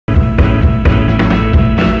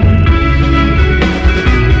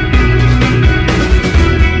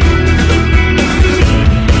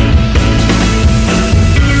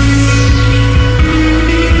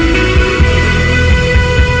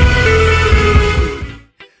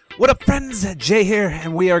What up, friends? Jay here,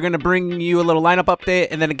 and we are going to bring you a little lineup update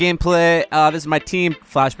and then a gameplay. This is my team: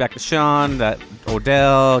 Flashback to Sean,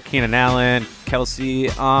 Odell, Keenan Allen, Kelsey.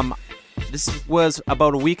 This was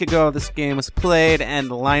about a week ago. This game was played, and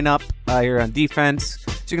the lineup here on defense.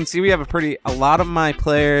 As you can see, we have a lot of my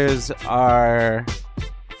players are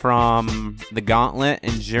from the Gauntlet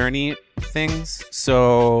and Journey things.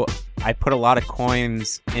 So I put a lot of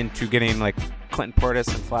coins into getting like Clinton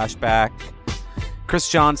Portis and Flashback, Chris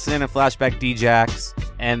Johnson and Flashback D-Jax,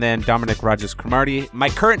 and then Dominic Rogers-Cromartie. My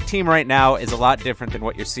current team right now is a lot different than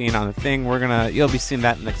what you're seeing on the thing. You'll be seeing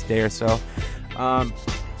that next day or so. Then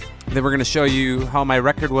we're gonna show you how my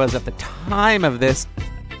record was at the time of this.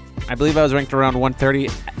 I believe I was ranked around 130.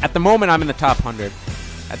 At the moment, I'm in the top 100.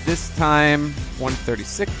 At this time,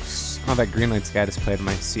 136. Oh, that Greenlights guy just played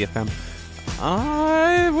my CFM.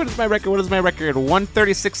 What is my record?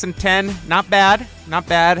 136 and 10. Not bad. Not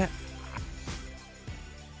bad.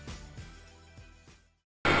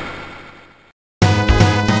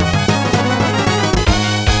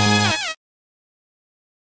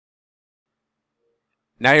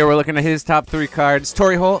 Now here we're looking at his top 3 cards: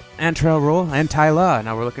 Torrey Holt, Antrell Roll, and Ty Law.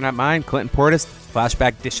 Now we're looking at mine: Clinton Portis,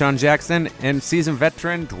 Flashback Deshaun Jackson, and seasoned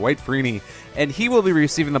veteran Dwight Freeney. And he will be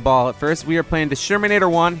receiving the ball at first. We are playing Disherminator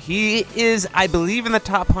 1. He is, I believe, in the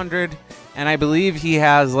top 100, and I believe he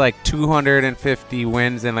has like 250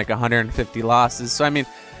 wins and like 150 losses. So, I mean,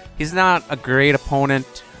 he's not a great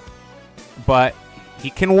opponent, but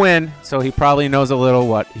he can win, so he probably knows a little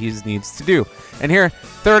what he needs to do. And here,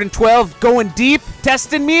 3rd and 12, going deep,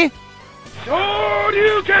 testing me.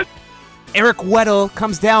 Shoryuken! Eric Weddle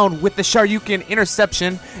comes down with the Shoryuken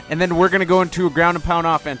interception, and then we're gonna go into a ground and pound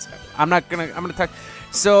offense. I'm gonna talk.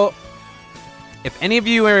 So, if any of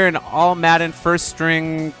you are in all Madden first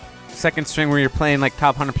string, second string, where you're playing like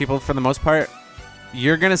top 100 people for the most part,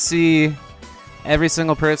 you're gonna see every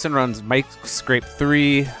single person runs Mike Scrape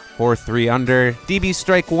 3, 4-3 under, DB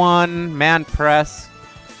strike 1, man press.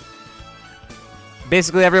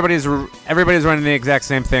 Basically, everybody's running the exact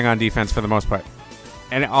same thing on defense for the most part,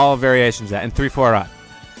 and all variations of that, and 3-4 odd,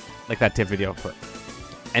 like that tip video put.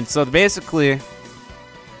 And so basically,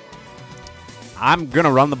 I'm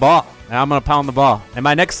gonna run the ball, and I'm gonna pound the ball. In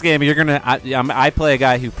my next game, I play a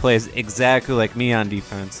guy who plays exactly like me on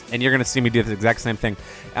defense, and you're gonna see me do the exact same thing.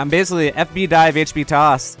 I'm basically FB dive, HB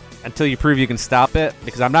toss until you prove you can stop it,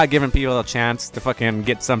 because I'm not giving people a chance to fucking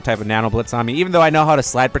get some type of nano blitz on me, even though I know how to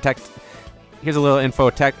slide protect. Here's a little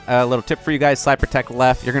little tip for you guys: slide protect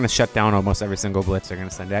left. You're gonna shut down almost every single blitz they're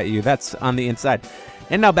gonna send at you. That's on the inside.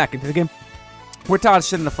 And now back into the game. We're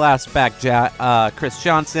tossing the Flashback, Chris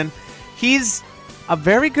Johnson. He's a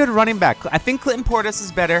very good running back. I think Clinton Portis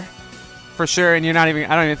is better, for sure. And I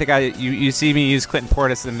don't even think you see me use Clinton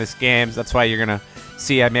Portis in this game. That's why you're gonna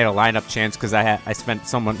see I made a lineup change, because I spent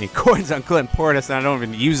so many coins on Clinton Portis, and I don't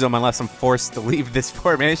even use them unless I'm forced to leave this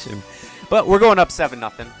formation. But we're going up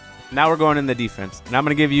 7-0. Now we're going in the defense, and I'm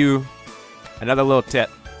going to give you another little tip.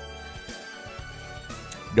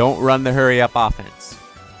 Don't run the hurry-up offense.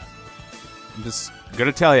 I'm just going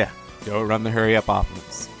to tell you, don't run the hurry-up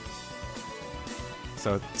offense.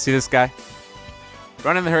 So, see this guy?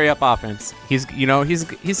 Running the hurry-up offense. He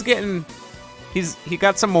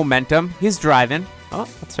got some momentum. He's driving. Oh,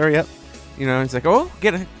 let's hurry up. He's like, oh,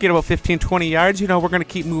 get about 15, 20 yards. We're going to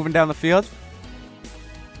keep moving down the field.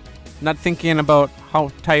 Not thinking about how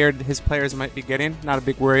tired his players might be getting. Not a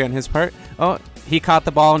big worry on his part. Oh, he caught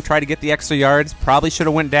the ball and tried to get the extra yards. Probably should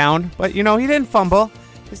have went down, but he didn't fumble.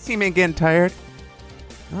 His team ain't getting tired.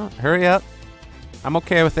 Oh, hurry up. I'm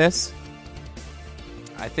okay with this.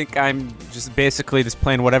 I think I'm just basically just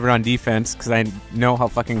playing whatever on defense, because I know how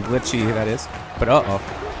fucking glitchy that is. But uh-oh.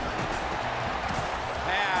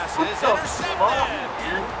 Pass is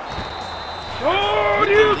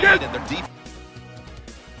intercepted.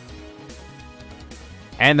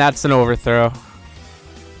 And that's an overthrow.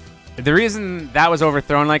 The reason that was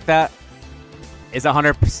overthrown like that is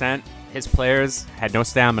 100% his players had no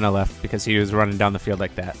stamina left, because he was running down the field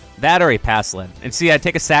like that. That or he pass led. And see, I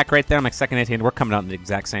take a sack right there. I'm like 2nd 18. We're coming out in the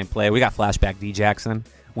exact same play. We got Flashback D Jackson.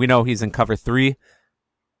 We know he's in cover 3.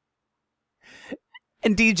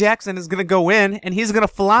 And D Jackson is going to go in, and he's going to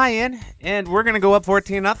fly in, and we're going to go up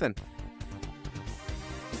 14-0.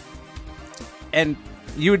 And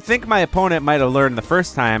you would think my opponent might have learned the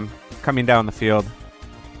first time coming down the field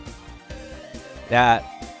that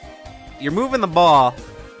you're moving the ball,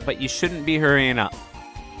 but you shouldn't be hurrying up.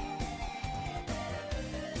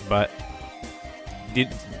 But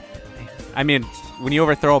when you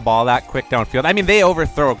overthrow a ball that quick downfield, they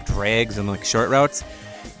overthrow drags and like short routes,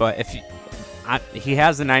 but if you, he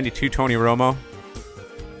has the 92 Tony Romo,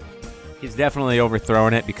 He's definitely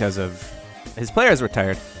overthrowing it because of his players were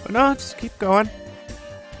tired. But no, just keep going.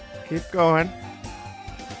 Keep going.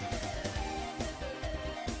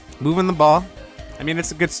 Moving the ball. I mean,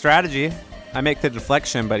 it's a good strategy. I make the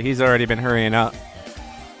deflection, but he's already been hurrying up.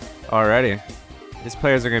 Already. His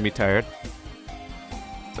players are going to be tired.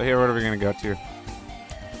 So here, what are we going to go to?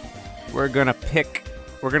 We're going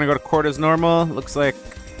to go to quarters normal. Looks like,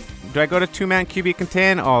 do I go to 2-man QB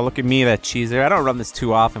contain? Oh, look at me, that cheeser. I don't run this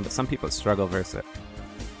too often, but some people struggle versus it.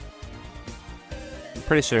 I'm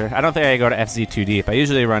pretty sure. I don't think I go to FZ too deep. I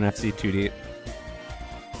usually run FZ too deep.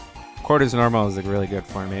 Quarters normal is like really good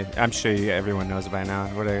for me. I'm sure everyone knows by now.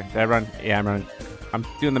 What did I run? Yeah, I'm running. I'm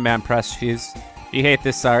doing the man press. Jeez. If you hate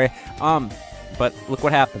this, sorry. But look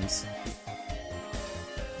what happens.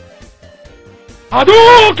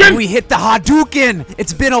 Hadouken! We hit the Hadouken!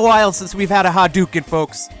 It's been a while since we've had a Hadouken,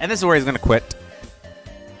 folks. And this is where he's gonna quit.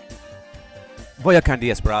 Voy a con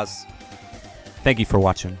 10, bras. Thank you for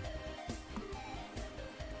watching.